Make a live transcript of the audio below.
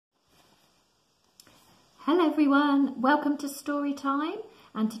Hello everyone, welcome to Story Time,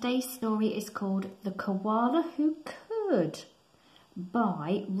 and today's story is called The Koala Who Could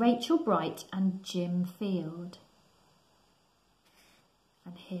by Rachel Bright and Jim Field.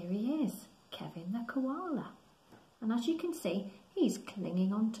 And here he is, Kevin the koala. And as you can see, he's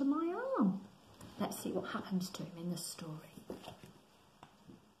clinging onto my arm. Let's see what happens to him in the story.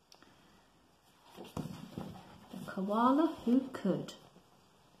 The Koala Who Could.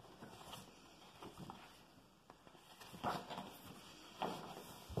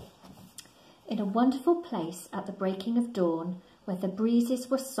 In a wonderful place at the breaking of dawn, where the breezes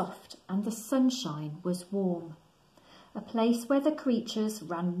were soft and the sunshine was warm, a place where the creatures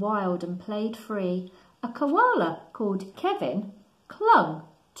ran wild and played free, a koala called Kevin clung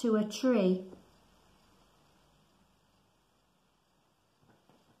to a tree.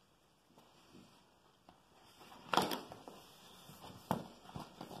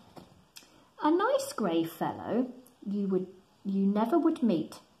 A nice grey fellow you never would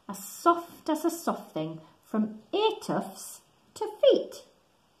meet, as soft as a soft thing, from ear tufts to feet.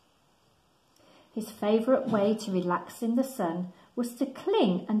 His favourite way to relax in the sun was to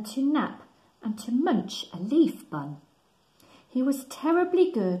cling and to nap and to munch a leaf bun. He was terribly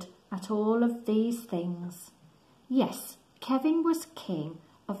good at all of these things. Yes, Kevin was king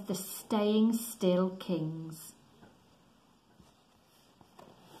of the staying still kings.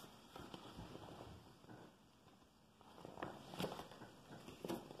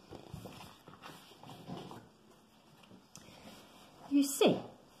 You see,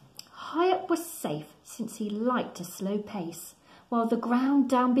 Hachette was safe since he liked a slow pace, while the ground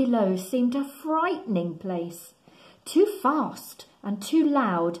down below seemed a frightening place. Too fast and too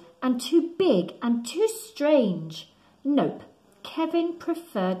loud and too big and too strange. Nope, Kevin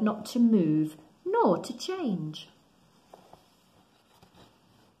preferred not to move nor to change.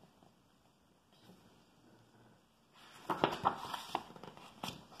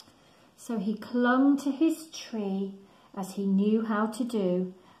 So he clung to his tree, as he knew how to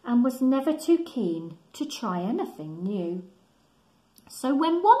do, and was never too keen to try anything new. So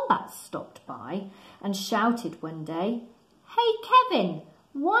when Wombat stopped by and shouted one day, "Hey Kevin,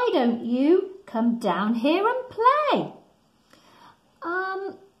 why don't you come down here and play?"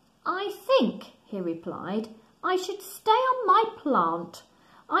 I think," he replied, "I should stay on my plant.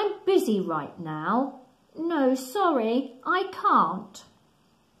 I'm busy right now. No, sorry, I can't."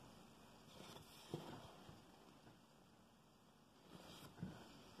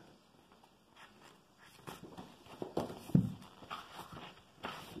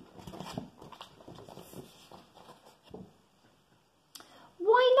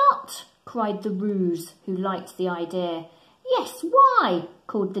 "Why not?" cried the Roos, who liked the idea. "Yes, why?"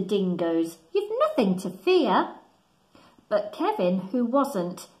 called the Dingoes. "You've nothing to fear." But Kevin, who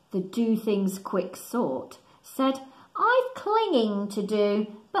wasn't the do things quick sort, said, "I've clinging to do,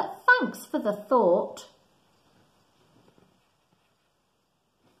 but thanks for the thought."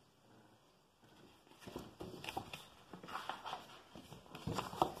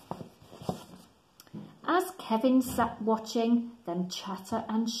 As Kevin sat watching them chatter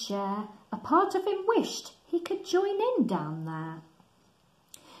and share, a part of him wished he could join in down there.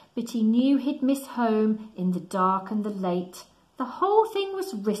 But he knew he'd miss home in the dark and the late. The whole thing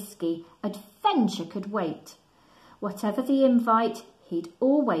was risky, adventure could wait. Whatever the invite, he'd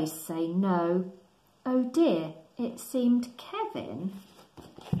always say no. Oh dear, it seemed Kevin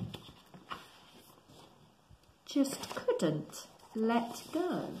just couldn't let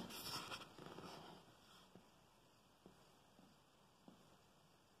go.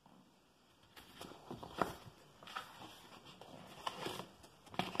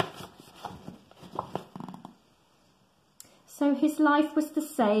 So his life was the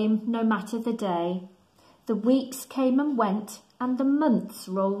same, no matter the day. The weeks came and went, and the months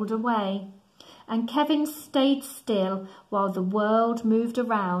rolled away. And Kevin stayed still while the world moved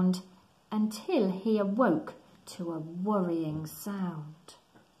around, until he awoke to a worrying sound.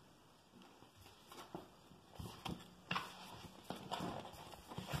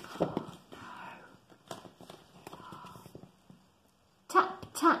 Oh, no. Tap,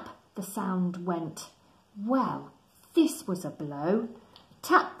 tap, the sound went. Well, this was a blow.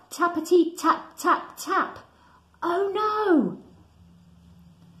 Tap, tappity, tap, tap, tap. Oh no!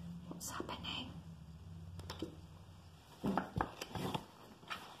 What's happening?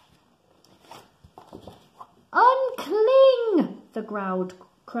 "Uncling!" the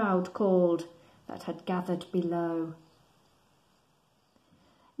crowd called that had gathered below.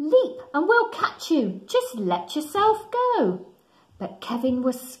 "Leap and we'll catch you. Just let yourself go." But Kevin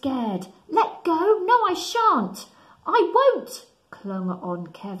was scared. "Let go? No, I shan't. I won't," clung on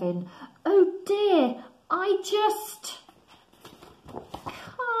Kevin. "Oh dear, I just can't.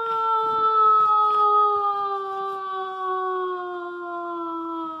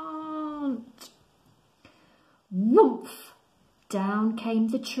 Whoomph! Down came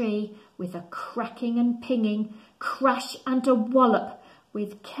the tree with a cracking and pinging, crash and a wallop,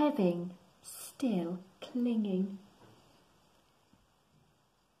 with Kevin still clinging.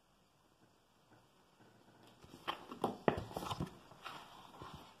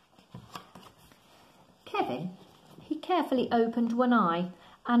 Kevin, he carefully opened one eye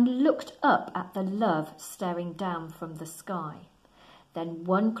and looked up at the love staring down from the sky. Then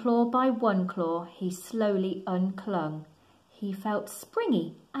one claw by one claw he slowly unclung. He felt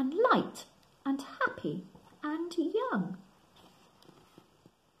springy and light and happy and young.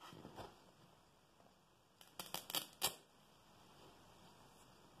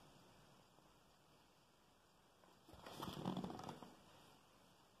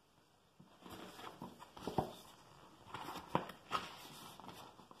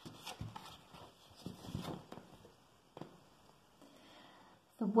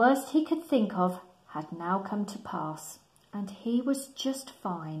 The worst he could think of had now come to pass, and he was just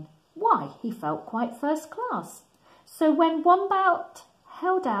fine. Why, he felt quite first class. So when Wombat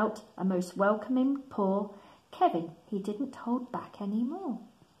held out a most welcoming paw, Kevin, he didn't hold back any more.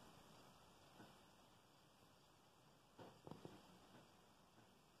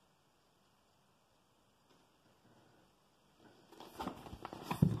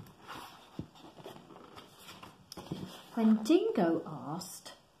 When Dingo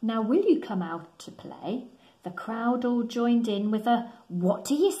asked, "Now will you come out to play?" the crowd all joined in with a "What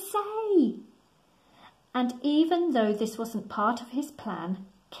do you say?" And even though this wasn't part of his plan,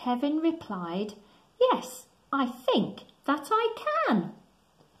 Kevin replied, "Yes, I think that I can."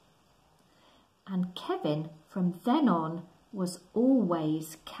 And Kevin, from then on, was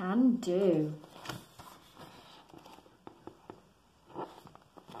always can do.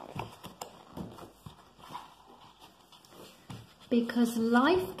 Because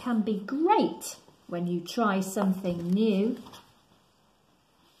life can be great when you try something new.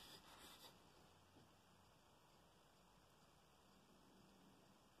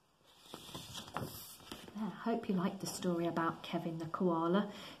 I hope you liked the story about Kevin the koala,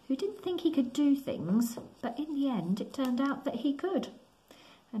 who didn't think he could do things, but in the end it turned out that he could.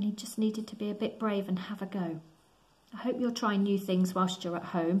 And he just needed to be a bit brave and have a go. I hope you'll try new things whilst you're at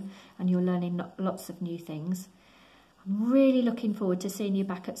home and you're learning lots of new things. I'm really looking forward to seeing you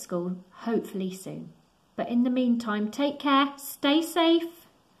back at school, hopefully soon. But in the meantime, take care, stay safe.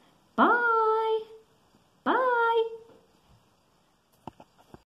 Bye.